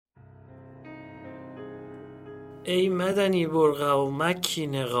ای مدنی برقع و مکی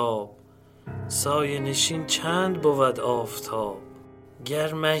نقاب، سایه نشین چند بود آفتاب.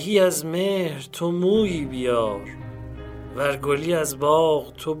 گر مهی از مهر تو مویی بیار، ور گلی از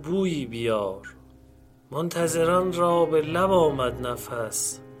باغ تو بویی بیار. منتظران را به لب آمد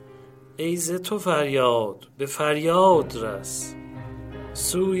نفس، ای ز تو فریاد به فریاد رس.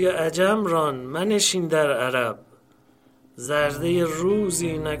 سوی عجم ران منشین در عرب، زرده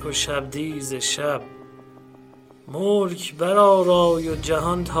روزی نک و شبدیز شب. ملک برآرای و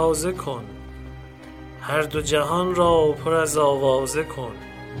جهان تازه کن، هر دو جهان را پر از آوازه کن.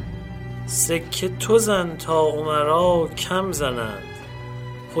 سکه تو زن تا امرا کم زنند،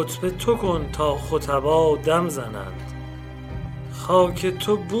 خطبه تو کن تا خطبا دم زنند. خاک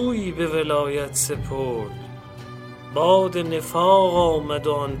تو بویی به ولایت سپرد، باد نفاق آمد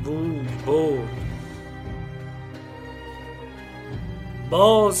و آن بوی برد.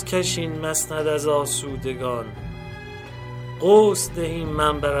 باز کشین مسند از آسودگان، غسل دهیم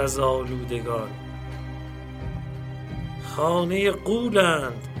منبر از آلودگان. خانه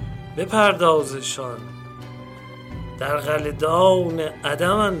غولند بپردازشان، در قلدان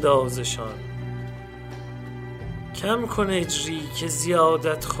عدم اندازشان. کم کن اجری که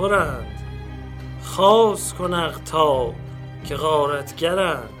زیادت خورند، خاص کن اقطاع که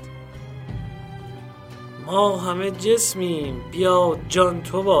غارتگرند. ما همه جسمیم بیا جان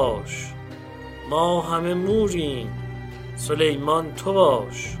تو باش، ما همه موریم سلیمان تو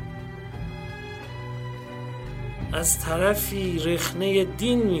باش. از طرفی رخنه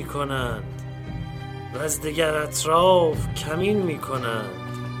دین می کنند، و از دگر اطراف کمین می کنند.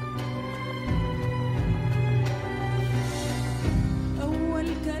 اول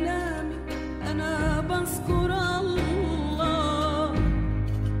کلام انا بذكر الله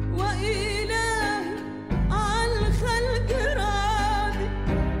و اله على الخلق راضي،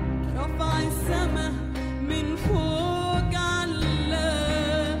 رفع السماء من فوق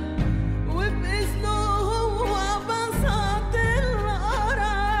علاه، وبإذنه هو بسط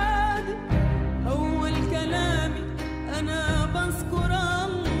الأراضي. أول كلامي أنا بذكر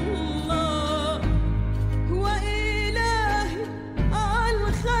الله وإلهي على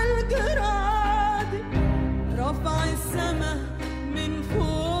الخلق راضي، رفع السماء من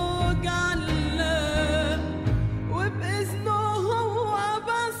فوق علاه، وبإذنه هو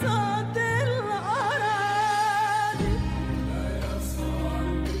بسط الأراضي.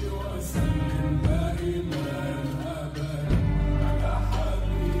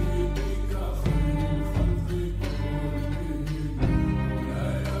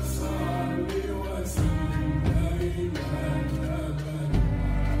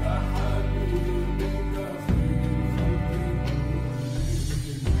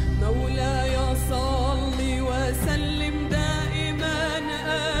 مولاي صل وسلم دائما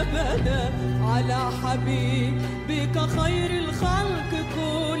أبدا على حبيبك خير الخلق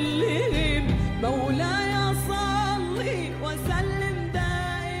كلهم. مولاي صل وسلم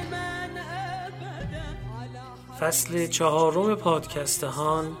دائما أبدا على فصل 4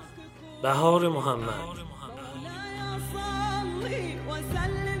 پادکستهان، بهار محمد. مولاي صل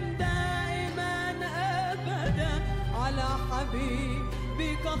وسلم دائما أبدا على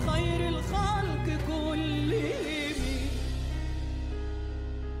حبيبك خير الخلق كلهم.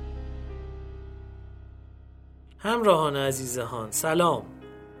 همراهان عزیزهان سلام.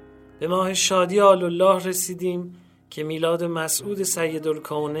 به ماه شادی آل الله رسیدیم که میلاد مسعود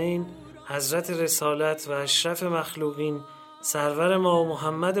سیدالکونین حضرت رسالت و اشرف مخلوقین سرور ما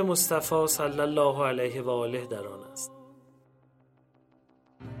محمد مصطفی صلی الله علیه و آله در آن است.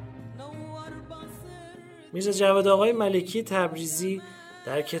 میرزا جواد آقای ملکی تبریزی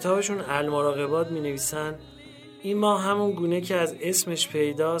در کتابشون المراقبات می نویسن این ماه همون گونه که از اسمش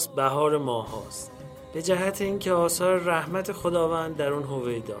پیداست بهار ماه هاست، به جهت اینکه آثار رحمت خداوند در اون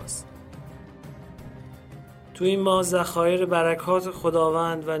هویداست. تو این ماه ذخایر برکات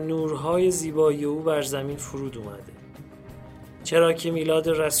خداوند و نورهای زیبایی او بر زمین فرود اومده، چرا که میلاد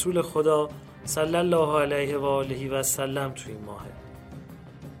رسول خدا صلی الله علیه و آله و سلم تو این ماهه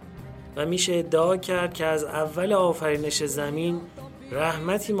و میشه ادعا کرد که از اول آفرینش زمین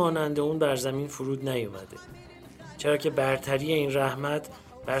رحمتی مانند اون بر زمین فرود نیومده، چرا که برتری این رحمت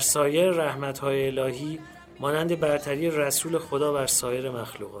بر سایر رحمت‌های الهی مانند برتری رسول خدا بر سایر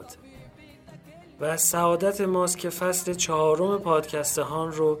مخلوقات. و سعادت ماست که فصل 4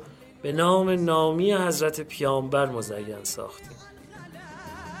 پادکستهان رو به نام نامی حضرت پیامبر مزین ساختیم.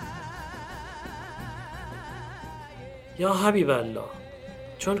 یا حبیب الله،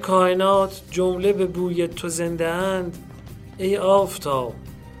 چون کائنات جمله به بوی تو زنده اند، ای آفتاب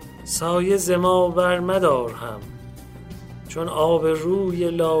سایه ز ما بر مدار هم. چون آب روی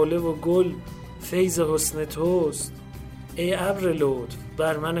لاله و گل فیض حسن توست. ای ابر لطف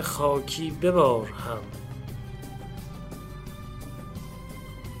بر من خاکی ببار هم.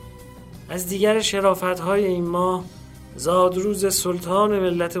 از دیگر شرافت‌های این ماه زادروز سلطان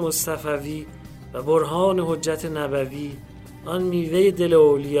ملت مصطفوی و برهان حجت نبوی، آن میوه دل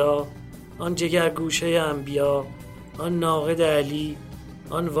اولیا، آن جگرگوشه انبیا، آن ناقد علی،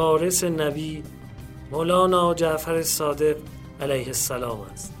 آن وارث نبی، مولانا جعفر صادق علیه السلام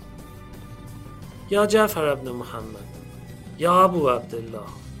است. یا جعفر ابن محمد، یا ابو عبدالله،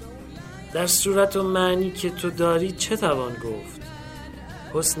 در صورت و معنی که تو داری چه توان گفت؟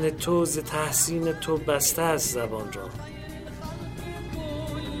 حسن تو ز تحسین تو بسته از زبان را.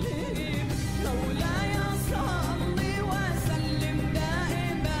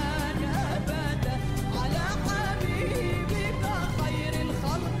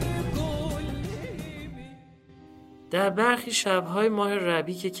 در برخی شب‌های ماه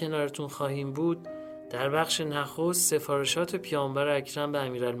ربیع که کنارتون خواهیم بود، در بخش نخست سفارشات پیامبر اکرم به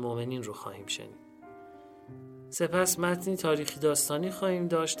امیرالمومنین رو خواهیم شنید. سپس متنی تاریخی داستانی خواهیم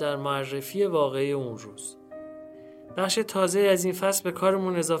داشت در معرفی واقعی اون روز. بخش تازه از این فصل به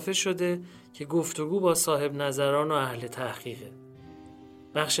کارمون اضافه شده که گفتگو با صاحب نظران و اهل تحقیقه.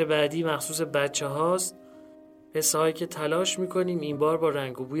 بخش بعدی مخصوص بچه هاست، قصه هایی که تلاش میکنیم این بار با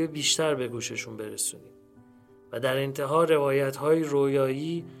رنگ و بوی بیشتر به گوششون برسونیم. و در انتها روایت های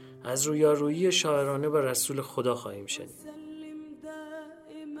رویایی از رویارویی شاعرانه با رسول خدا خواهیم شنید.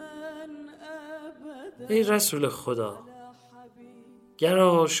 ای رسول خدا، گر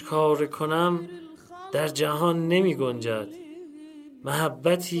آشکار کنم در جهان نمی گنجد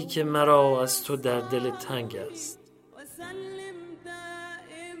محبتی که مرا از تو در دل تنگ است.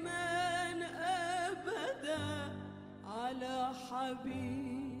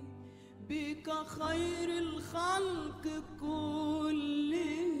 بك خير الخلق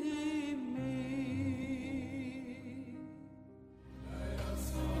كلهم. لا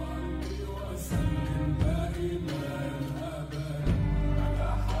يصلي وسلم دائما أبدا على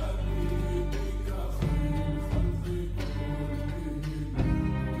حبيبك خير الخلق كلهم.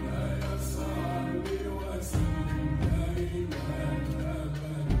 لا يصلي وسلم دائما أبدا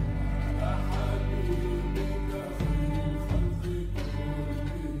على حبيبك خير الخلق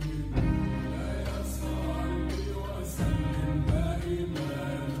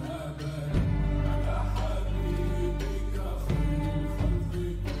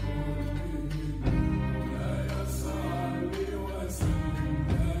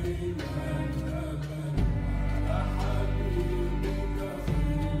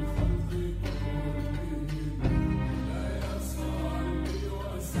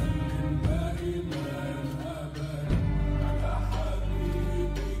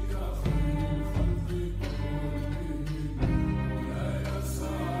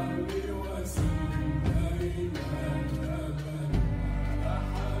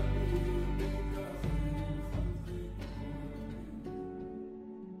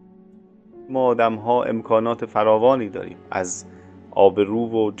ما آدم‌ها امکانات فراوانی داریم، از آبرو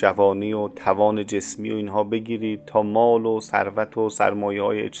و جوانی و توان جسمی و اینها بگیرید تا مال و ثروت و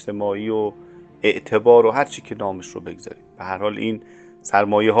سرمایه‌های اجتماعی و اعتبار و هر چی که نامش رو بگذارید. به هر حال این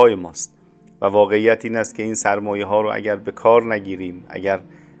سرمایه‌های ماست و واقعیت این است که این سرمایه‌ها رو اگر به کار نگیریم، اگر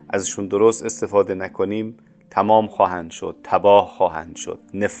ازشون درست استفاده نکنیم، تمام خواهند شد، تباه خواهند شد،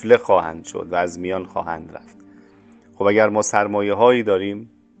 نفله خواهند شد و از میان خواهند رفت. خب اگر ما سرمایه‌هایی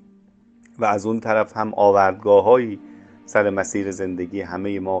داریم و از اون طرف هم آوردگاه‌هایی سر مسیر زندگی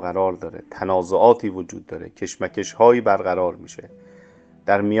همه ما قرار داره، تنازعاتی وجود داره، کشمکش‌هایی برقرار میشه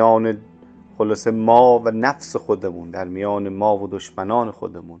در میان خلاصه ما و نفس خودمون، در میان ما و دشمنان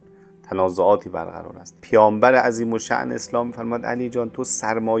خودمون تنازعاتی برقرار است. پیامبر عظیم الشأن اسلام می‌فرماد علی جان تو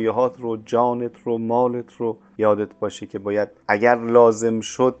سرمایه‌هات رو، جانت رو، مالت رو یادت باشه که باید اگر لازم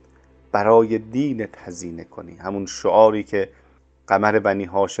شد برای دینت هزینه کنی. همون شعاری که قمر بنی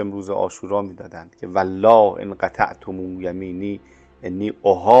هاشم روز عاشورا میدادند که والله ان قطعتم یمینی انی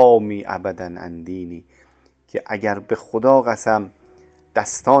احامی ابدا عن دینی، که اگر به خدا قسم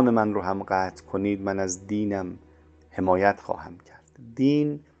دستان من رو هم قطع کنید من از دینم حمایت خواهم کرد.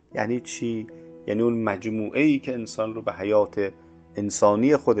 دین یعنی چی؟ یعنی اون مجموعه‌ای که انسان رو به حیات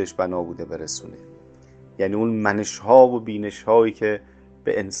انسانی خودش بنا بوده برسونه، یعنی اون منش‌ها و بینش‌هایی که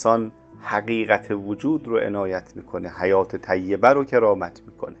به انسان حقیقت وجود رو عنایت میکنه، حیات طیبه رو کرامت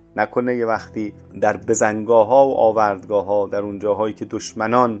میکنه. نکنه یه وقتی در بزنگاه‌ها و آوردگاه‌ها، در اون جاهایی که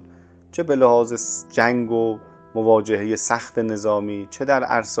دشمنان چه به لحاظ جنگ و مواجهه سخت نظامی، چه در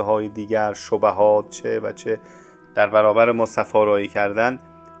عرصه‌های دیگر شبهات چه در برابر ما سفارایی کردن،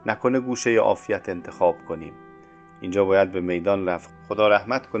 نکنه گوشه عافیت انتخاب کنیم. اینجا باید به میدان رفت. خدا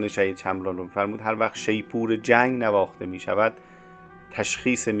رحمت کنه شهید شمران رو، فرمود هر وقت شیپور جنگ نواخته می شود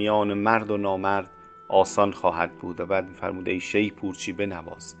تشخیص میان مرد و نامرد آسان خواهد بود. و بعد فرمود ای شیپور چی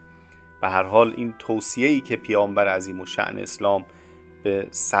بنواز. به هر حال این توصیه‌ای که پیامبر عظیم الشأن اسلام به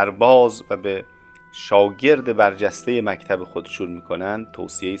سرباز و به شاگرد برجسته مکتب خودشون میکنن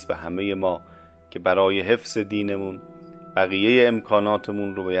توصیه‌ای است به همه ما که برای حفظ دینمون بقیه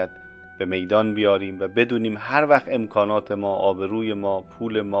امکاناتمون رو باید به میدان بیاریم و بدونیم هر وقت امکانات ما، آبروی ما،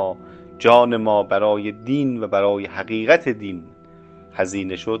 پول ما، جان ما برای دین و برای حقیقت دین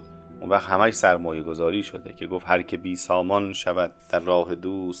هزینه شد، اون وقت همش سرمایه گذاری شده که گفت هر که بی سامان شود در راه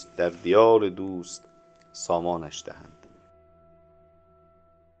دوست، در دیار دوست سامانش دهند.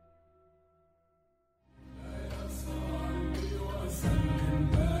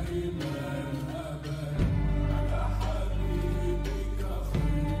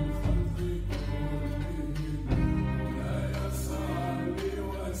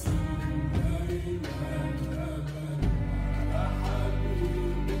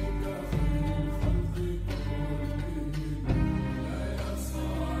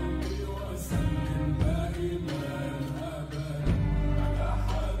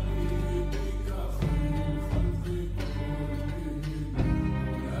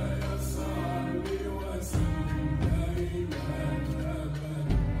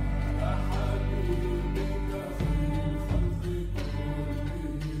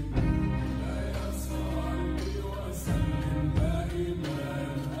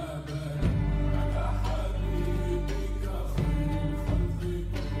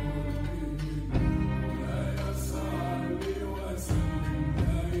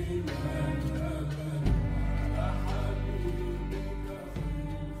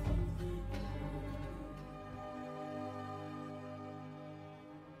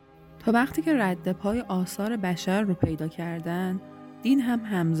 تا وقتی که رد پای آثار بشر رو پیدا کردن، دین هم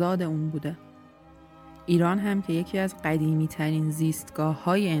همزاد اون بوده. ایران هم که یکی از قدیمی ترین زیستگاه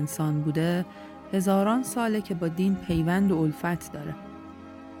های انسان بوده، هزاران ساله که با دین پیوند و الفت داره.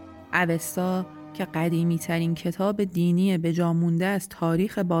 اوستا که قدیمی ترین کتاب دینی به جا مونده از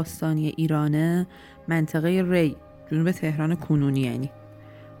تاریخ باستانی ایرانه، منطقه ری، جنوب تهران کنونی یعنی.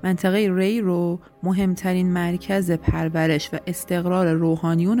 منطقه ری رو مهمترین مرکز پرورش و استقرار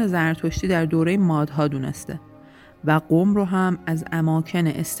روحانیون زرتشتی در دوره مادها دونسته و قم رو هم از اماکن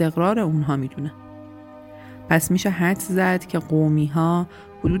استقرار اونها میدونه. پس میشه حدس زد که قومی ها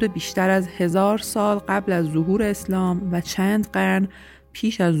حدود بیشتر از 1000 سال قبل از ظهور اسلام و چند قرن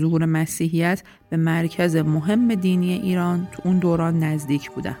پیش از ظهور مسیحیت به مرکز مهم دینی ایران تو اون دوران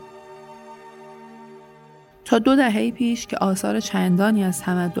نزدیک بودن. تا 2 دهه پیش که آثار چندانی از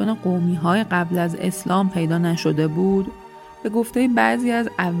تمدن قومی‌های قبل از اسلام پیدا نشده بود، به گفته بعضی از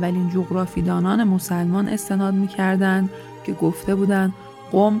اولین جغرافیدانان مسلمان استناد می‌کردند که گفته بودند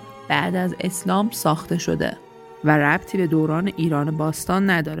قم بعد از اسلام ساخته شده و ربطی به دوران ایران باستان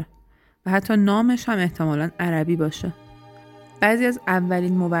نداره و حتی نامش هم احتمالاً عربی باشه. بعضی از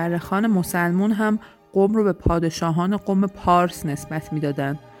اولین مورخان مسلمان هم قم رو به پادشاهان قم پارس نسبت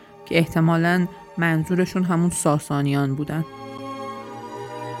می‌دادند که احتمالاً منظورشون همون ساسانیان بودن.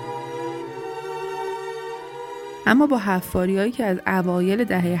 اما با حفاری‌هایی که از اوایل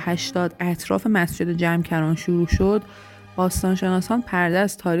دهه 80 اطراف مسجد جمکران شروع شد، باستانشناسان پرده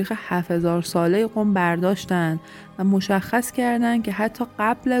از تاریخ 7000 ساله قم برداشتن و مشخص کردند که حتی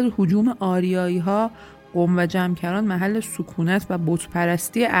قبل از هجوم آریایی‌ها قم و جمکران محل سکونت و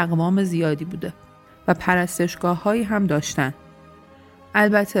بتپرستی اقوام زیادی بوده و پرستشگاه‌هایی هم داشتن.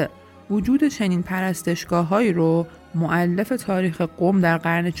 البته وجود چنین پرستشگاه‌هایی رو مؤلف تاریخ قم در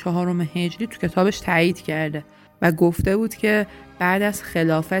قرن 4 هجری تو کتابش تایید کرده و گفته بود که بعد از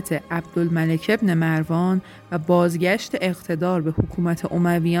خلافت عبدالملک ابن مروان و بازگشت اقتدار به حکومت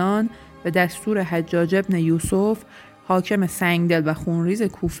امویان به دستور حجاج ابن یوسف حاکم سنگدل و خونریز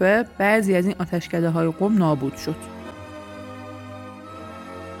کوفه، بعضی از این آتشکده‌های قم نابود شد.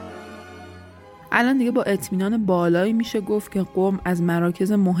 الان دیگه با اطمینان بالایی میشه گفت که قم از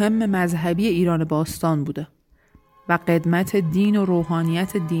مراکز مهم مذهبی ایران باستان بوده و قدمت دین و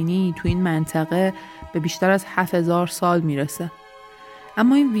روحانیت دینی تو این منطقه به بیشتر از 7000 سال میرسه.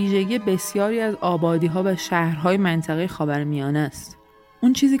 اما این ویژگی بسیاری از آبادی‌ها و شهرهای منطقه خاورمیانه است.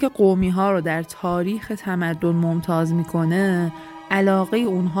 اون چیزی که قومی‌ها رو در تاریخ تمدن ممتاز میکنه، علاقه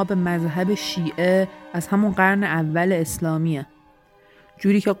اونها به مذهب شیعه از همون قرن اول اسلامیه.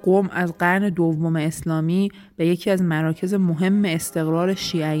 جوری که قم از قرن 2 اسلامی به یکی از مراکز مهم استقرار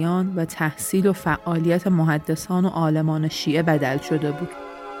شیعیان و تحصیل و فعالیت محدثان و عالمان شیعه بدل شده بود.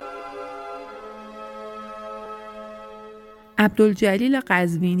 عبدالجلیل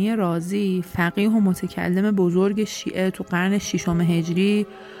قزوینی رازی، فقیه و متکلم بزرگ شیعه تو قرن 6 هجری،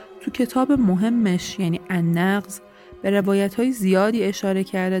 تو کتاب مهمش یعنی النغز به روایت‌های زیادی اشاره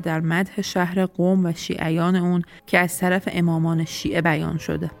کرده در مدح شهر قم و شیعیان اون که از طرف امامان شیعه بیان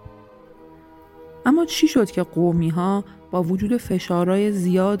شده. اما چی شد که قومی‌ها با وجود فشارهای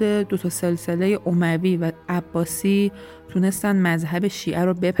زیاد دو تا سلسله اموی و عباسی تونستن مذهب شیعه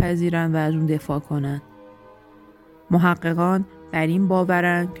رو بپذیرن و از اون دفاع کنن؟ محققان بر این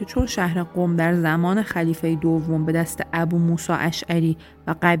باورن که چون شهر قم در زمان خلیفه دوم به دست ابو موسی اشعری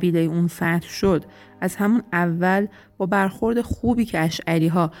و قبیله اون فتح شد، از همون اول با برخورد خوبی که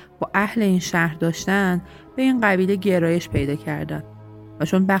اشعری‌ها با اهل این شهر داشتن به این قبیله گرایش پیدا کردن و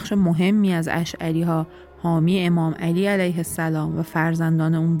چون بخش مهمی از اشعری‌ها حامی امام علی علیه السلام و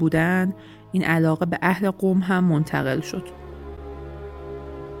فرزندان اون بودن، این علاقه به اهل قم هم منتقل شد.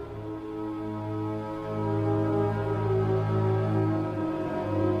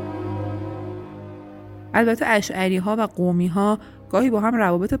 البته اشعری‌ها و قومی‌ها گاهی با هم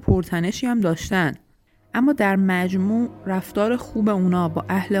روابط پرتنشی هم داشتن، اما در مجموع رفتار خوب اونا با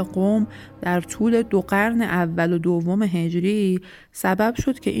اهل قم در طول 2 قرن اول و دوم هجری سبب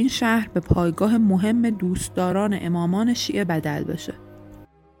شد که این شهر به پایگاه مهم دوستداران امامان شیعه بدل بشه.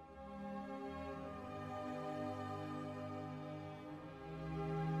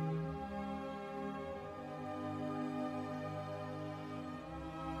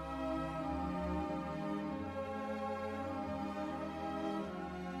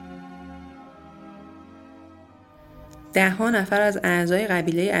 ده نفر از اعضای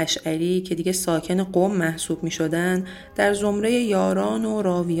قبیله اشعری که دیگه ساکن قم محسوب می شدن در زمره یاران و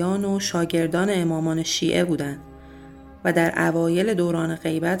راویان و شاگردان امامان شیعه بودند و در اوایل دوران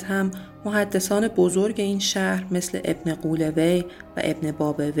غیبت هم محدثان بزرگ این شهر مثل ابن قولوی و ابن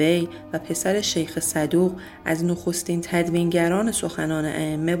بابوی و پسر شیخ صدوق از نخستین تدوینگران سخنان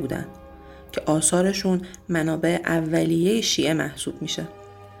ائمه بودند که آثارشون منابع اولیه شیعه محسوب میشه.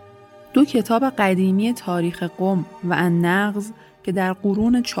 2 کتاب قدیمی تاریخ قم و النغز که در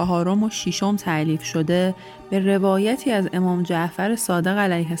قرون 4 و 6 تألیف شده به روایتی از امام جعفر صادق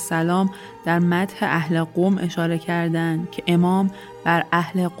علیه السلام در مدح اهل قم اشاره کردند که امام بر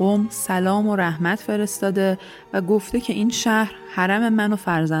اهل قم سلام و رحمت فرستاده و گفته که این شهر حرم من و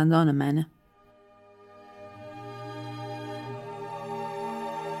فرزندان منه.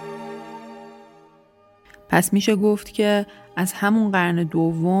 پس میشه گفت که از همون قرن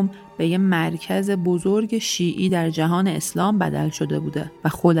دوم به یه مرکز بزرگ شیعی در جهان اسلام بدل شده بوده و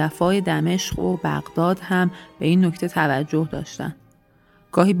خلفای دمشق و بغداد هم به این نکته توجه داشتن.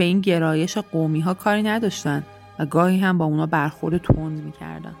 گاهی به این گرایش قومی ها کاری نداشتن و گاهی هم با اونا برخورد تند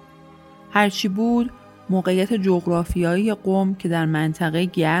میکردن. هرچی بود، موقعیت جغرافیایی قم که در منطقه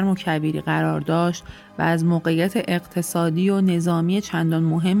گرم و کبیری قرار داشت و از موقعیت اقتصادی و نظامی چندان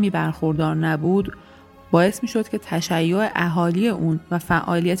مهمی برخوردار نبود، باعث می شد که تشیع اهالی اون و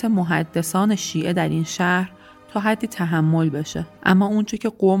فعالیت محدثان شیعه در این شهر تا حدی تحمل بشه. اما اونچه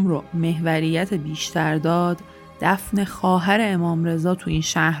که قم رو محوریت بیشتر داد، دفن خواهر امام رضا تو این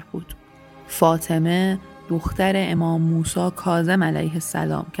شهر بود. فاطمه، دختر امام موسی کاظم علیه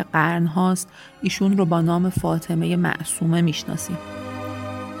السلام که قرنهاست ایشون رو با نام فاطمه معصومه میشناسیم.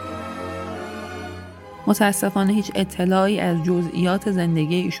 متاسفانه هیچ اطلاعی از جزئیات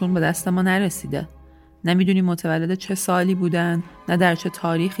زندگی ایشون به دست ما نرسیده. نمیدونیم متولد چه سالی بودن، نه در چه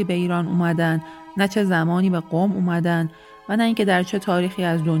تاریخی به ایران اومدن، نه چه زمانی به قم اومدن و نه اینکه در چه تاریخی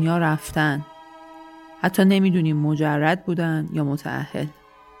از دنیا رفتن. حتی نمیدونیم مجرد بودن یا متأهل.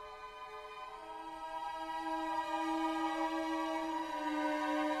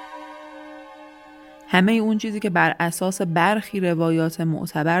 همه اون چیزی که بر اساس برخی روایات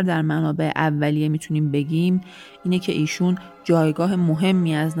معتبر در منابع اولیه میتونیم بگیم اینه که ایشون جایگاه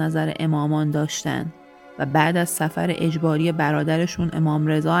مهمی از نظر امامان داشتن و بعد از سفر اجباری برادرشون امام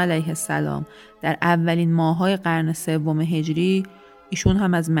رضا علیه السلام در اولین ماه‌های قرن 3 هجری ایشون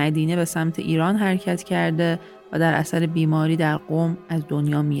هم از مدینه به سمت ایران حرکت کرده و در اثر بیماری در قم از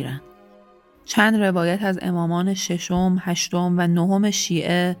دنیا میرن. چند روایت از امامان 6م، 8م و 9م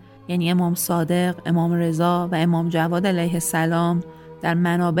شیعه یعنی امام صادق، امام رضا و امام جواد علیه السلام در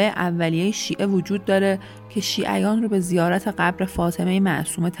منابع اولیه شیعه وجود داره که شیعیان رو به زیارت قبر فاطمه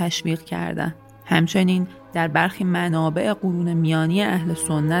معصومه تشویق کردن. همچنین در برخی منابع قرون میانی اهل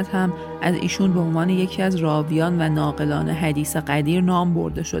سنت هم از ایشون به عنوان یکی از راویان و ناقلان حدیث قدیر نام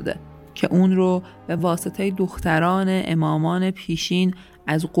برده شده که اون رو به واسطه دختران امامان پیشین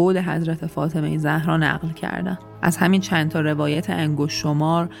از قول حضرت فاطمه زهرا نقل کردن. از همین چند تا روایت انگشت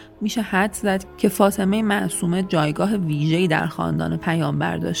شمار میشه حدس زد که فاطمه معصومه جایگاه ویژه‌ای در خاندان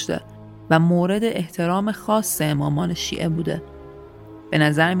پیامبر داشته و مورد احترام خاص امامان شیعه بوده. به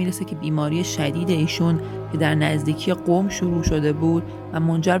نظر میرسه که بیماری شدید ایشون که در نزدیکی قم شروع شده بود و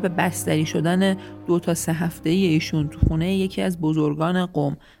منجر به بستری شدن 2 تا 3 هفته‌ای ایشون تو خونه یکی از بزرگان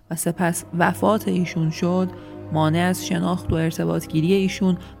قم و سپس وفات ایشون شد، مانع از شناخت و ارتباط گیری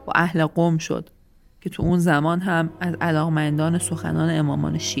ایشون با اهل قم شد که تو اون زمان هم از علاقمندان سخنان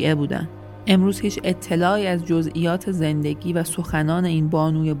امامان شیعه بودن. امروز هیچ اطلاعی از جزئیات زندگی و سخنان این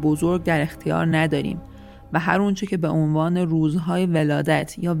بانوی بزرگ در اختیار نداریم و هر اونچه که به عنوان روزهای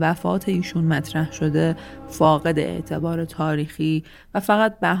ولادت یا وفات ایشون مطرح شده فاقد اعتبار تاریخی و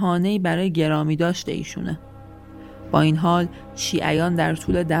فقط بهانه‌ای برای گرامی داشته ایشونه. با این حال شیعیان در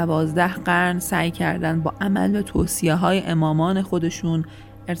طول 12 قرن سعی کردند با عمل به توصیه‌های امامان خودشون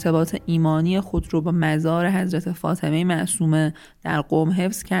ارتباط ایمانی خود رو با مزار حضرت فاطمه معصومه در قم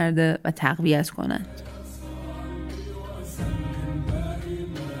حفظ کرده و تقویت کنند.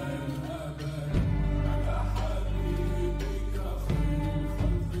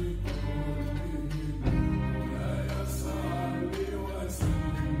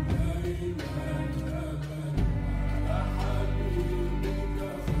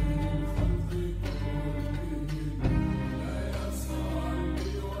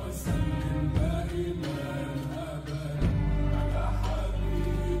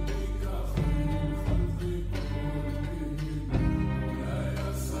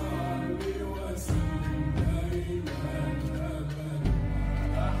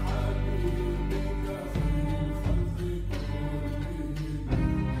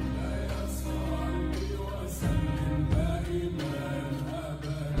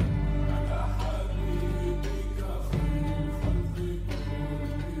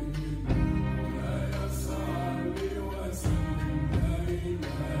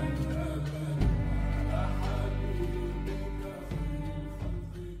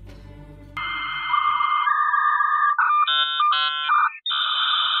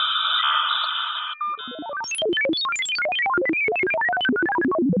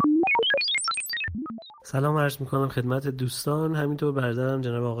 سلام عرض میکنم خدمت دوستان، همینطور برادرم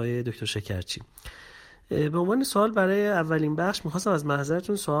جناب آقای دکتر شکرچی. به عنوان سوال برای اولین بخش میخواستم از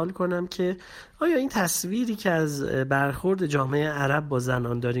محضرتون سوال کنم که آیا این تصویری که از برخورد جامعه عرب با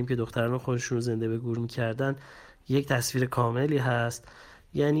زنان داریم که دختران خودشون رو زنده به گور میکردن یک تصویر کاملی هست؟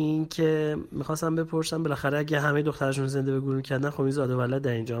 یعنی این که میخواستم بپرسم بالاخره اگه همه دخترشون رو زنده به گور میکردن خب این زاد و ولد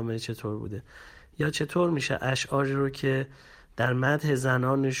در این جامعه چطور بوده؟ یا چطور میشه اشعاری رو که در مدح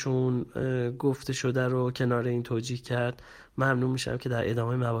زنانشون گفته شده رو کنار این توجیه کرد؟ ممنون میشم که در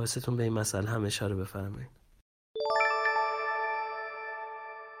ادامه مباحثتون به این مسئله هم اشاره بفرمایید.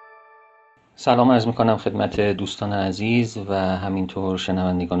 سلام عرض میکنم خدمت دوستان عزیز و همینطور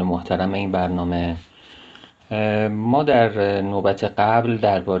شنوندگان محترم این برنامه. ما در نوبت قبل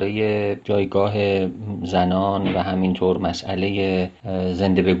درباره جایگاه زنان و همینطور مسئله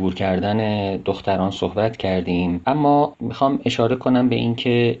زنده به گور کردن دختران صحبت کردیم، اما میخوام اشاره کنم به این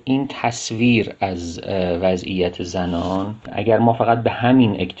که این تصویر از وضعیت زنان اگر ما فقط به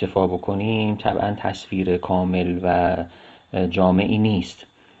همین اکتفا بکنیم طبعا تصویر کامل و جامعی نیست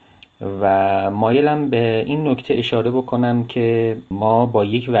و مایلم به این نکته اشاره بکنم که ما با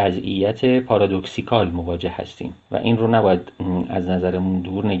یک وضعیت پارادوکسیکال مواجه هستیم و این رو نباید از نظرمون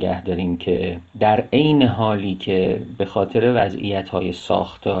دور نگه داریم که در عین حالی که به خاطر وضعیت‌های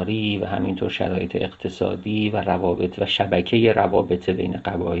ساختاری و همینطور شرایط اقتصادی و روابط و شبکه روابط بین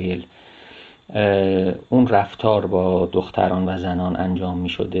قبایل اون رفتار با دختران و زنان انجام می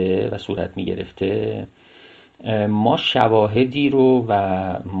شده و صورت می گرفته، ما شواهدی رو و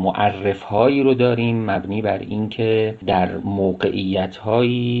معرف‌هایی رو داریم مبنی بر اینکه در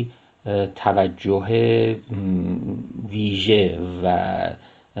موقعیت‌هایی توجه ویژه و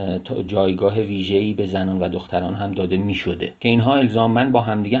جایگاه ویژه‌ای به زنان و دختران هم داده می‌شده که اینها الزاماً با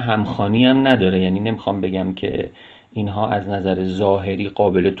همدیگه همخوانی هم نداره. یعنی نمیخوام بگم که اینها از نظر ظاهری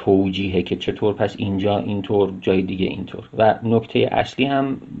قابل توجیهه که چطور پس اینجا اینطور جای دیگه اینطور، و نکته اصلی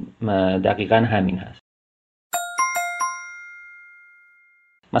هم دقیقاً همین هست.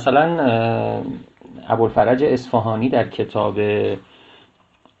 مثلا ابوالفرج اصفهانی در کتاب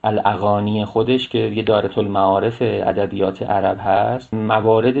الاغانی خودش که یه دارة المعارف ادبیات عرب هست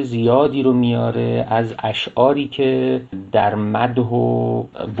موارد زیادی رو میاره از اشعاری که در مدح و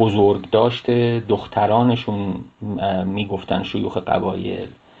بزرگداشت دخترانشون میگفتن شیوخ قبایل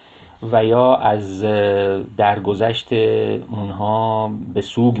و یا از درگذشت اونها به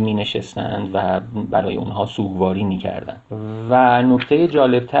سوگ می نشستند و برای اونها سوگواری می کردن. و نکته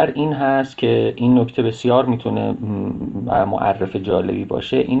جالبتر این هست که این نکته بسیار میتونه معرف جالبی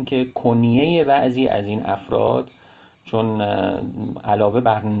باشه، این که کنیه بعضی از این افراد چون علاوه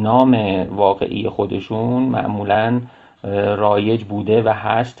بر نام واقعی خودشون معمولاً رایج بوده و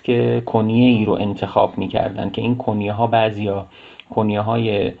هست که کنیه ای رو انتخاب می‌کردن که این کنیه ها بعضیا کنیه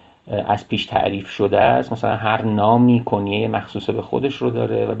های از پیش تعریف شده است، مثلا هر نامی کنیه مخصوص به خودش رو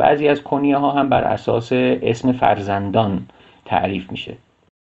داره و بعضی از کنیه ها هم بر اساس اسم فرزندان تعریف میشه.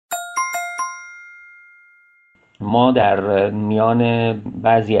 ما در میان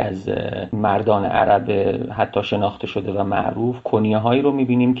بعضی از مردان عرب حتی شناخته شده و معروف کنیه هایی رو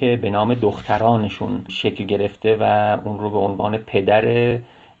میبینیم که به نام دخترانشون شکل گرفته و اون رو به عنوان پدر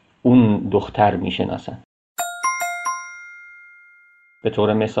اون دختر میشناسن. به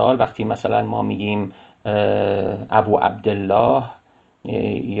طور مثال وقتی مثلا ما میگیم ابو عبدالله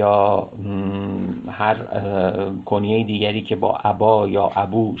یا هر کنیه دیگری که با ابا یا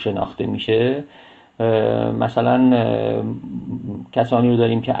ابو شناخته میشه، مثلا کسانی رو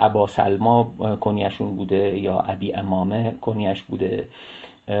داریم که ابا سلما کنیشون بوده یا ابی امامه کنیش بوده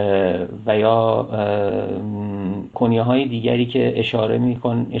و یا کنیه های دیگری که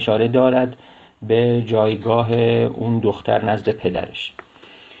اشاره دارد به جایگاه اون دختر نزد پدرش.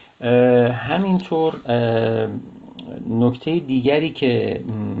 همینطور نکته دیگری که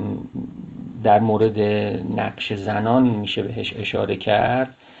در مورد نقش زنان میشه بهش اشاره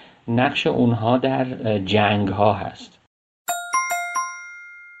کرد، نقش اونها در جنگ ها هست.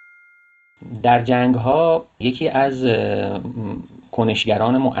 در جنگ ها یکی از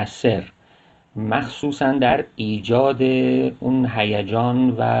کنشگران مؤثر مخصوصاً در ایجاد اون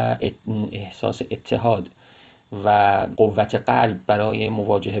هیجان و احساس اتحاد و قوت قلب برای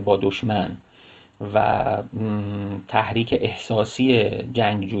مواجهه با دشمن و تحریک احساسی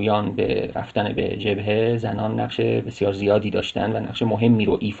جنگجویان به رفتن به جبهه، زنان نقش بسیار زیادی داشتن و نقش مهمی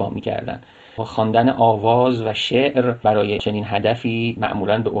رو ایفا می‌کردن. خواندن آواز و شعر برای چنین هدفی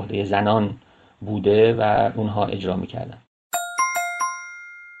معمولاً به عهده زنان بوده و اونها اجرا می‌کردن.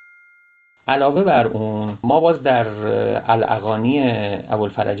 علاوه بر اون ما باز در الاغانی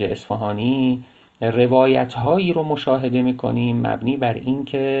ابوالفرج اصفهانی روایت‌هایی رو مشاهده می‌کنیم مبنی بر این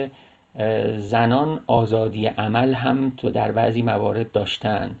که زنان آزادی عمل هم تو در بعضی موارد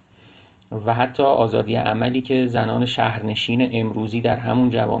داشتن و حتی آزادی عملی که زنان شهرنشین امروزی در همون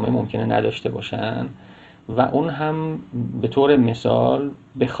جوامع ممکنه نداشته باشن و اون هم به طور مثال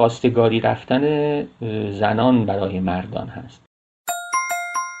به خواستگاری رفتن زنان برای مردان هست.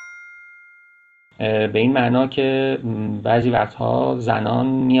 به این معنا که بعضی وقتها زنان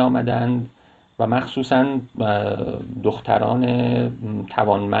می آمدند و مخصوصاً دختران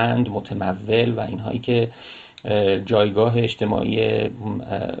توانمند، متمول و اینهایی که جایگاه اجتماعی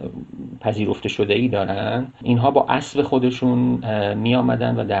پذیرفته شده‌ای دارن، اینها با اسب خودشون می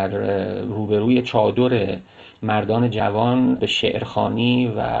آمدن و در روبروی چادر مردان جوان به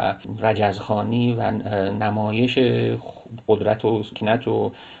شعرخوانی و رجزخوانی و نمایش قدرت و سکونت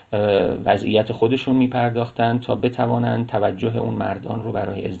و وضعیت خودشون می پرداختن تا بتوانند توجه اون مردان رو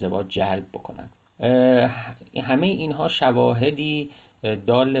برای ازدواج جلب بکنن. همه اینها شواهدی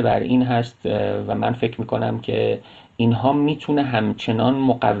دال بر این هست و من فکر میکنم که اینها میتونه همچنان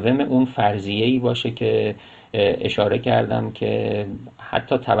مقوم اون فرضیه‌ای باشه که اشاره کردم که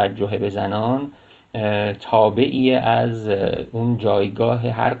حتی توجه به زنان تابعی از اون جایگاه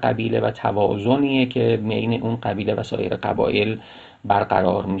هر قبیله و توازنیه که بین اون قبیله و سایر قبایل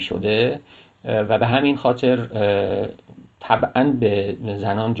برقرار میشده و به همین خاطر طبعاً به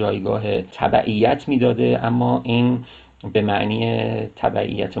زنان جایگاه تبعیت میداده، اما این به معنی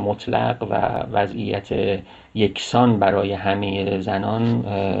تبعیت مطلق و وضعیت یکسان برای همه زنان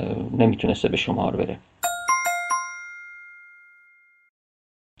نمیتونسته به شمار بره.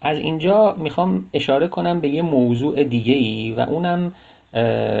 از اینجا میخوام اشاره کنم به یه موضوع دیگه‌ای و اونم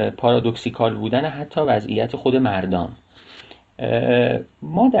پارادوکسیکال بودن حتی وضعیت خود مردان.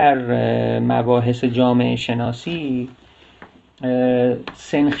 ما در مباحث جامعه شناسی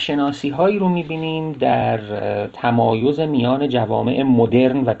سنخ شناسی هایی رو میبینیم در تمایز میان جوامع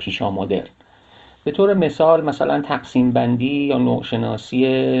مدرن و پیشا مدرن. به طور مثلا تقسیم بندی یا نوع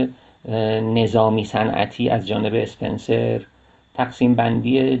شناسی نظامی صنعتی از جانب اسپنسر، تقسیم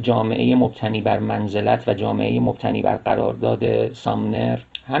بندی جامعه مبتنی بر منزلت و جامعه مبتنی بر قرارداد سامنر،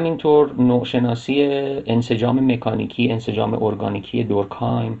 همینطور نوعشناسی انسجام مکانیکی، انسجام ارگانیکی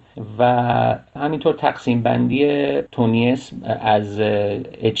دورکهایم و همینطور تقسیم بندی تونیس از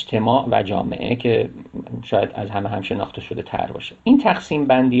اجتماع و جامعه که شاید از همه هم شناخته شده تر باشه. این تقسیم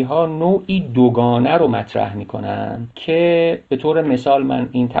بندی ها نوعی دوگانه رو مطرح میکنن که به طور مثال من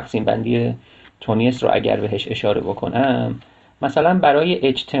این تقسیم بندی تونیس رو اگر بهش اشاره بکنم، مثلا برای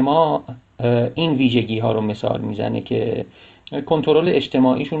اجتماع این ویژگی ها رو مثال میزنه که کنترل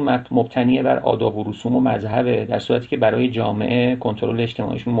اجتماعیشون مبتنی بر آداب و رسوم و مذهبه، در صورتی که برای جامعه کنترل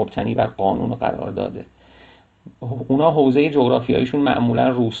اجتماعیشون مبتنی بر قانون و قرارداده. اونا حوزه جغرافیاییشون معمولا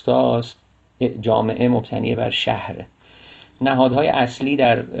روستاست، جامعه مبتنی بر شهره. نهادهای اصلی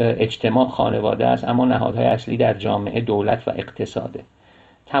در اجتماع خانواده است، اما نهادهای اصلی در جامعه دولت و اقتصاده.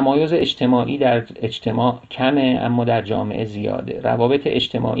 تمایز اجتماعی در اجتماع کمه اما در جامعه زیاده. روابط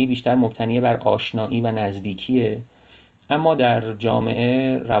اجتماعی بیشتر مبتنی بر آشنایی و نزدیکیه، اما در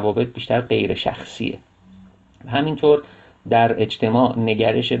جامعه روابط بیشتر غیر شخصیه. همینطور در اجتماع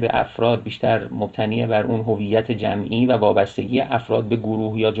نگرش به افراد بیشتر مبتنی بر اون هویت جمعی و وابستگی افراد به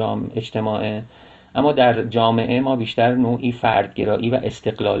گروه یا اجتماعه، اما در جامعه ما بیشتر نوعی فردگرایی و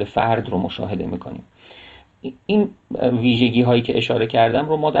استقلال فرد رو مشاهده میکنیم. این ویژگی هایی که اشاره کردم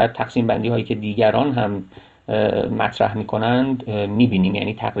رو ما در تقسیم بندی هایی که دیگران هم مطرح میکنند میبینیم،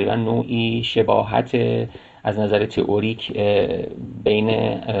 یعنی تقریبا نوعی شباهت از نظر تئوریک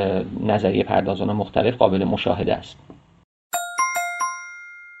بین نظریه پردازان مختلف قابل مشاهده است.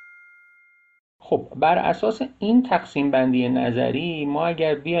 خب بر اساس این تقسیم بندی نظری ما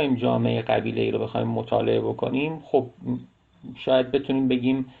اگر بیایم جامعه قبیله‌ای رو بخوایم مطالعه بکنیم، خب شاید بتونیم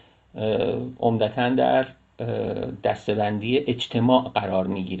بگیم عمدتاً در دسته‌بندی اجتماع قرار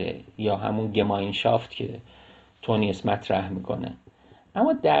میگیره یا همون گماینشافت که تونیس مطرح میکنه.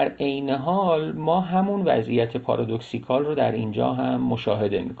 اما در عین حال ما همون وضعیت پارادوکسیکال رو در اینجا هم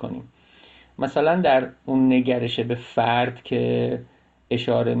مشاهده میکنیم. مثلا در اون نگرش به فرد که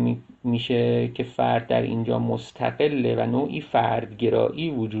اشاره میشه که فرد در اینجا مستقله و نوعی فردگرایی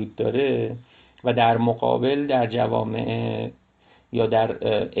وجود داره و در مقابل در جوامع یا در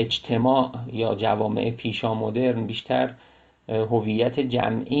اجتماع یا جوامع پیشا مدرن بیشتر هویت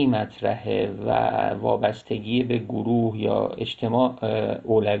جمعی مطرحه و وابستگی به گروه یا اجتماع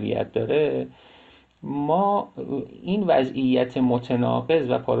اولویت داره. ما این وضعیت متناقض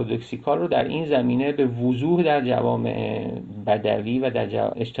و پارادوکسیکال رو در این زمینه به وضوح در جوامع بدوی و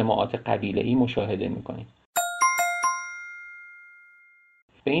در اجتماعات قبیله‌ای مشاهده می‌کنیم.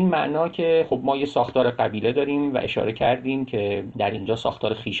 به این معنا که خب ما یه ساختار قبیله داریم و اشاره کردیم که در اینجا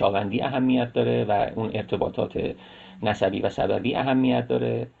ساختار خویشاوندی اهمیت داره و اون ارتباطات نسبی و سببی اهمیت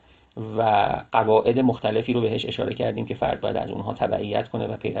داره و قواعد مختلفی رو بهش اشاره کردیم که فرد باید از اونها تبعیت کنه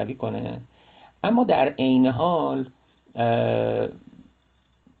و پیروی کنه. اما در عین حال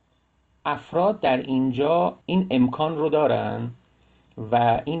افراد در اینجا این امکان رو دارن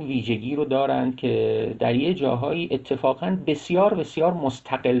و این ویژگی رو دارن که در یه جاهایی اتفاقاً بسیار بسیار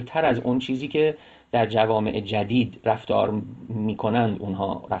مستقل‌تر از اون چیزی که در جوامع جدید رفتار میکنند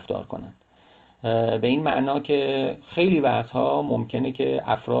اونها رفتار کنند. به این معنا که خیلی وقتها ممکنه که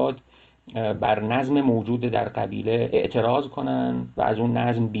افراد بر نظم موجود در قبیله اعتراض کنن و از اون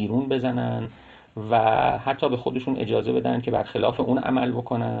نظم بیرون بزنن و حتی به خودشون اجازه بدن که برخلاف اون عمل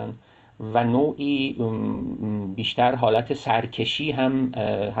بکنن و نوعی بیشتر حالت سرکشی هم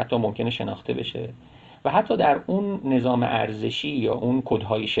حتی ممکنه شناخته بشه و حتی در اون نظام ارزشی یا اون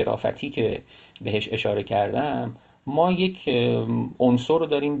کدهای شرافتی که بهش اشاره کردم ما یک عنصر رو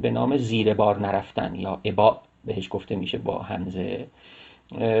داریم به نام زیر بار نرفتن یا ابا بهش گفته میشه با همزه.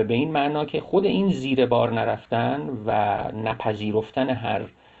 به این معنا که خود این زیر بار نرفتن و نپذیرفتن هر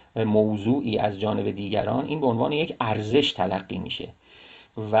موضوعی از جانب دیگران این به عنوان یک ارزش تلقی میشه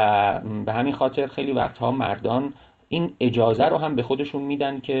و به همین خاطر خیلی وقتها مردان این اجازه رو هم به خودشون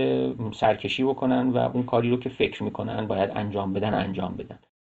میدن که سرکشی بکنن و اون کاری رو که فکر میکنن باید انجام بدن.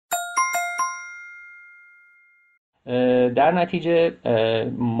 در نتیجه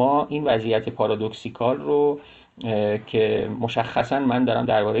ما این وضعیت پارادوکسیکال رو که مشخصاً من دارم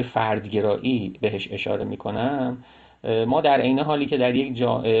درباره فردگرایی بهش اشاره میکنم، ما در عین حالی که در یک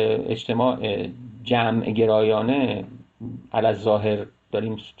اجتماع جمع گرایانه علی‌الظاهر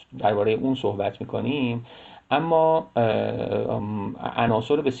داریم درباره اون صحبت میکنیم، اما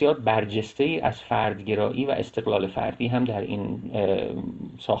عناصر بسیار برجسته‌ای از فردگرایی و استقلال فردی هم در این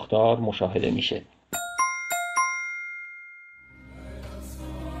ساختار مشاهده میشه.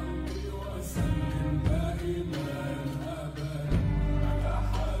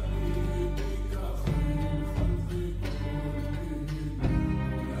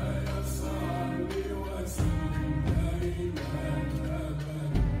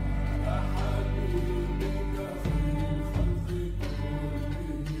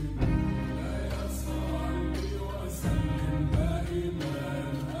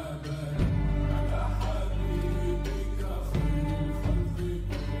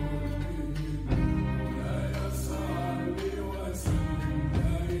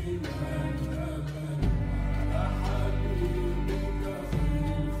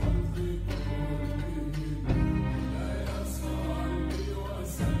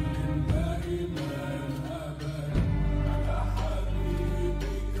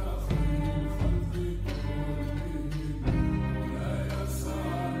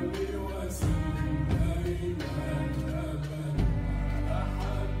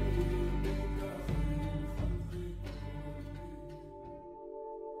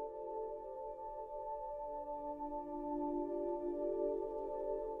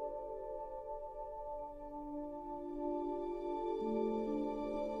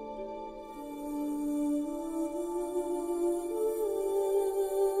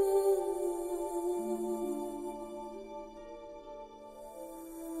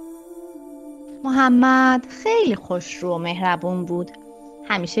 محمد خیلی خوشرو و مهربون بود.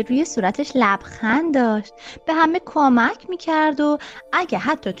 همیشه روی صورتش لبخند داشت، به همه کمک میکرد و اگه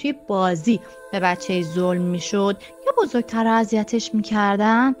حتی توی بازی به بچه ظلم میشد یا بزرگتر اذیتش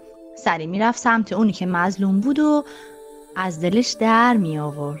میکردن، سری میرفت سمت اونی که مظلوم بود و از دلش در می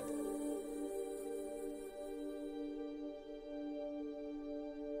آورد.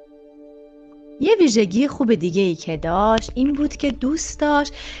 یه ویژگی خوب دیگه ای که داشت این بود که دوست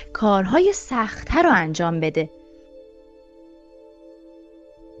داشت کارهای سخت‌تر رو انجام بده.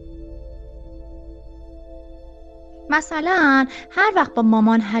 مثلا هر وقت با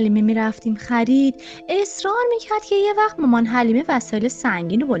مامان حلیمه می رفتیم خرید، اصرار می کرد که یه وقت مامان حلیمه وسایل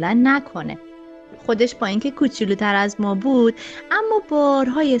سنگین رو بلند نکنه. خودش با اینکه کوچولوتر از ما بود اما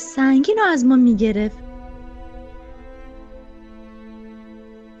بارهای سنگین رو از ما می گرفت.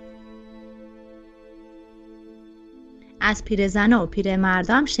 از پیرزنا و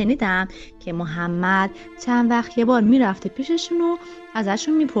پیرمردا هم شنیدم که محمد چند وقت یه بار میرفته پیششون و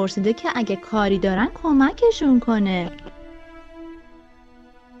ازشون میپرسیده که اگه کاری دارن کمکشون کنه.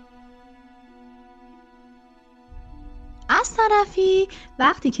 از طرفی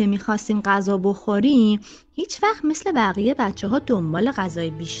وقتی که میخواستیم غذا بخوریم هیچ وقت مثل بقیه بچه ها دنبال غذای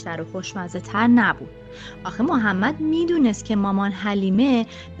بیشتر و خوشمزه تر نبود. آخه محمد میدونست که مامان حلیمه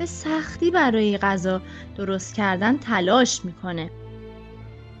به سختی برای غذا درست کردن تلاش میکنه.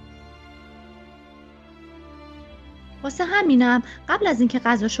 واسه همینم قبل از اینکه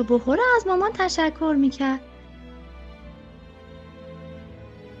غذاشو بخوره از مامان تشکر میکرد.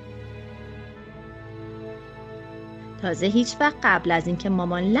 تازه هیچ وقت قبل از اینکه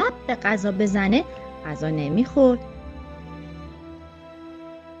مامان لب به غذا بزنه غذا نمیخورد.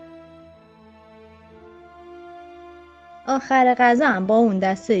 آخر غذا هم با اون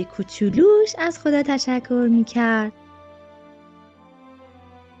دستای کوچولوش از خدا تشکر میکرد.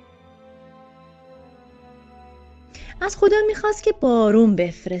 از خدا میخواست که بارون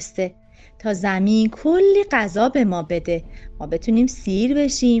بفرسته تا زمین کلی غذا به ما بده، ما بتونیم سیر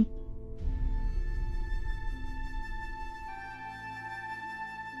بشیم.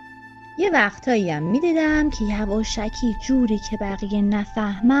 یه وقتایی هم میدیدم که یواشکی جوری که بقیه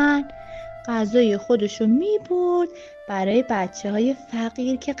نفهمن غذای خودشو میبرد برای بچه‌های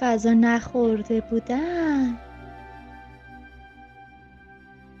فقیر که غذا نخورده بودن.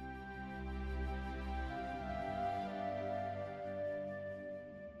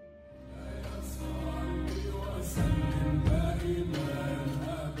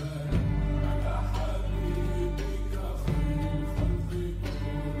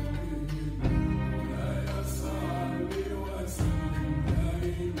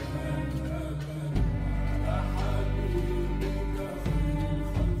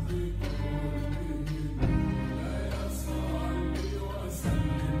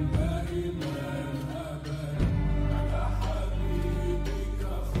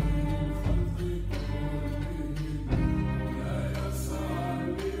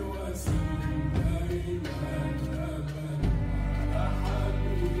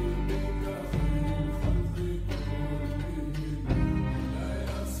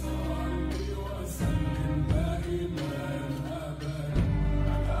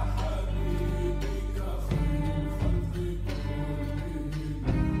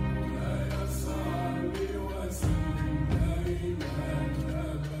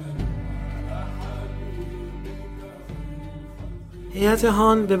 هیئت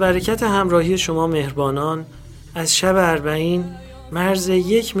هان به برکت همراهی شما مهربانان از شب 40 مرز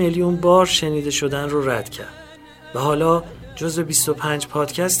 1,000,000 بار شنیده شدن رو رد کرد و حالا جزو 25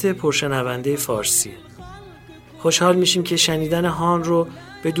 پادکست پرشنونده فارسی. خوشحال میشیم که شنیدن هان رو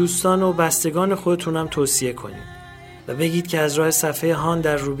به دوستان و بستگان خودتونم توصیه کنید و بگید که از راه صفحه هان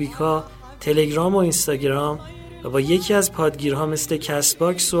در روبیکا، تلگرام و اینستاگرام و با یکی از پادگیرها مثل کست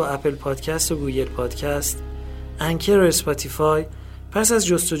باکس و اپل پادکست و گوگل پادکست، انکر و اسپاتیفای پس از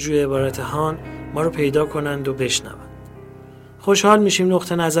جستجوی عبارت هان ما رو پیدا کنند و بشنوند. خوشحال میشیم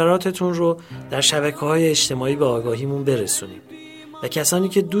نقطه نظراتتون رو در شبکه‌های اجتماعی به آگاهیمون برسونیم و کسانی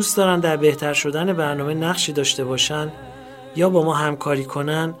که دوست دارن در بهتر شدن برنامه نقشی داشته باشن یا با ما همکاری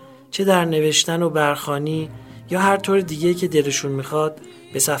کنن، چه در نوشتن و برخوانی یا هر طور دیگه‌ای که دلشون میخواد،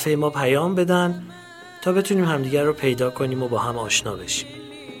 به صفحه ما پیام بدن تا بتونیم همدیگر رو پیدا کنیم و با هم آشنا بشیم.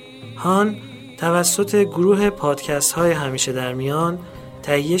 هان توسط گروه پادکست های همیشه در میان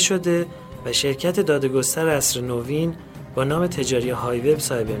تهیه شده و شرکت دادگستر عصر نوین با نام تجاری های وب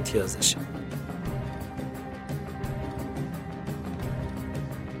صاحب امتیازشه.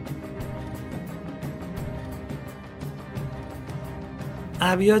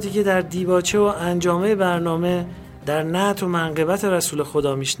 ابیاتی که در دیباچه و انجامه برنامه در نعت و منقبت رسول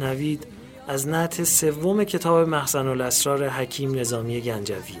خدا میشنوید از نعت 3 کتاب مخزن الاسرار حکیم نظامی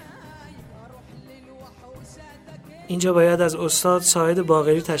گنجوی. اینجا باید از استاد ساعد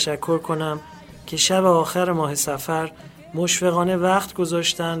باقری تشکر کنم که شب آخر ماه صفر مشفقانه وقت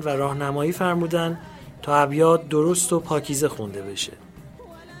گذاشتن و راهنمایی فرمودن تا ابیات درست و پاکیزه خونده بشه.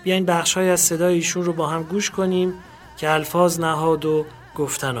 بیاین بخش‌های از صدای ایشون رو با هم گوش کنیم که الفاظ نهاد و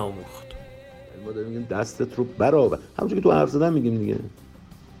گفتن آموخت. ما داریم میگیم دستت رو برآور، همونجوری که تو حرف زدن میگیم دیگه،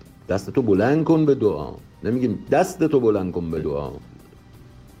 دستتو بلند کن به دعا، نمیگیم دستتو بلند کن به دعا.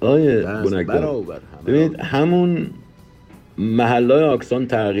 آیه بنکدار ببینید همون محلای آکسان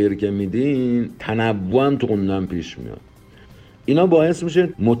تغییر که میدین تنوع هم تو خوندن پیش میاد. اینا باعث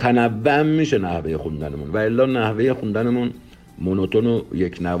میشه متنوع میشه نحوه خوندنمون و الا نحوه خوندنمون مونوتون و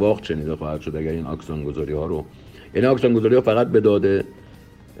یک نواخت شنیده خواهد شد اگر این آکسان گذاری ها رو، یعنی آکسان گذاری ها فقط به داده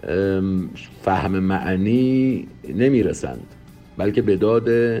فهم معنی نمیرسند بلکه به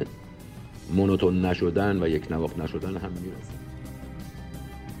داده مونوتون نشدن و یک نواخت نشدن هم میرسند.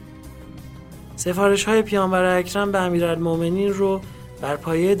 سفارش‌های پیامبر اکرم به امیرالمومنین رو بر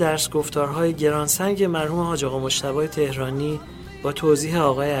پایه درس گفتارهای گرانسنگ مرحوم حاج آقا مجتبی تهرانی با توضیح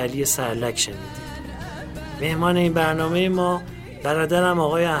آقای علی سرلک شنیدید. مهمان این برنامه ما برادرم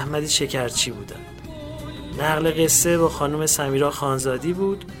آقای احمدی شکرچی بودند. نقل قصه با خانم سمیرا خانزادی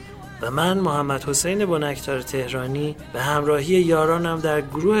بود و من محمد حسین بنکدار تهرانی به همراهی یارانم در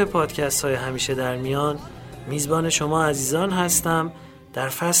گروه پادکست های همیشه در میان میزبان شما عزیزان هستم در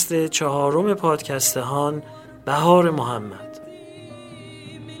فصل 4 پادکست هان بهار محمد.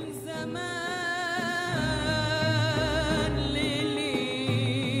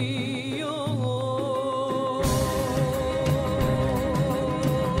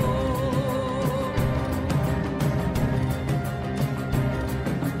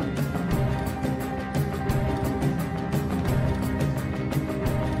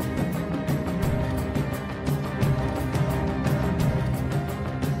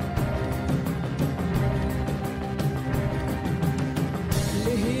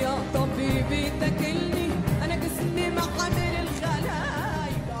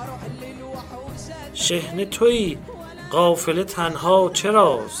 شحنه تویی قافله تنها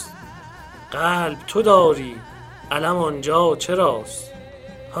چراست، قلب تو داری علم آنجا چراست.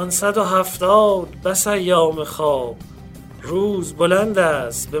 570 بس ایام خواب، روز بلند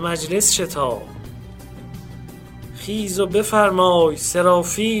است به مجلس شتاب. خیز و بفرمای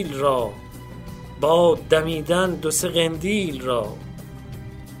سرافیل را، باد دمیدن 2 قندیل را.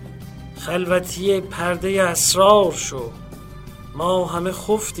 خلوتی پرده اسرار شو، ما همه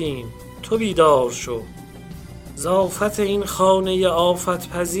خفتیم تو بیدار شو. زافت این خانه آفت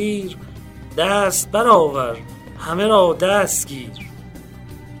پذیر، دست برآور همه را دست گیر.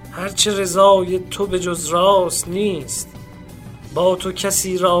 هرچه رضای تو به جز راست نیست، با تو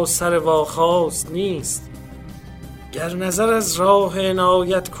کسی را سر واخواست نیست. گر نظر از راه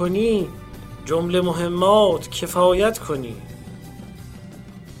عنایت کنی، جمله مهمات کفایت کنی.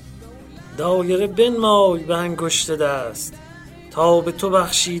 دایره بنمای به انگشت دست، تا به تو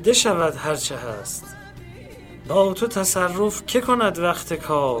بخشیده شود هرچه هست. با تو تصرف که کند وقت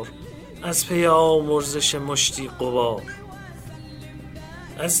کار، از پی آمرزش مشتی غبار.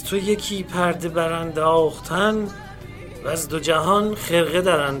 از تو یکی پرده برانداختن، و از 2 جهان خرقه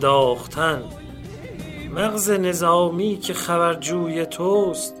در انداختن. مغز نظامی که خبرجوی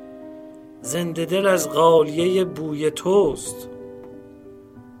توست، زنده دل از غالیه بوی توست.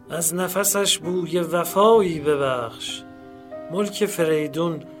 از نفسش بوی وفایی ببخش، ملک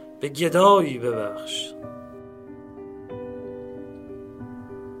فریدون به گدایی ببخش.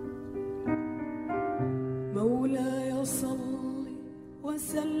 مولاي صل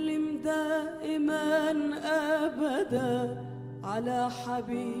وسلم دائما أبدا على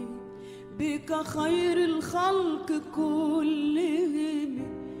حبيبك خير الخلق كلهم.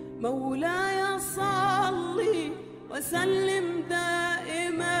 مولاي صل وسلم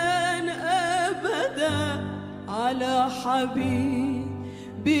دائما أبدا على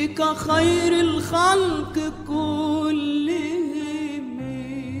حبيبك خير الخلق كلهم.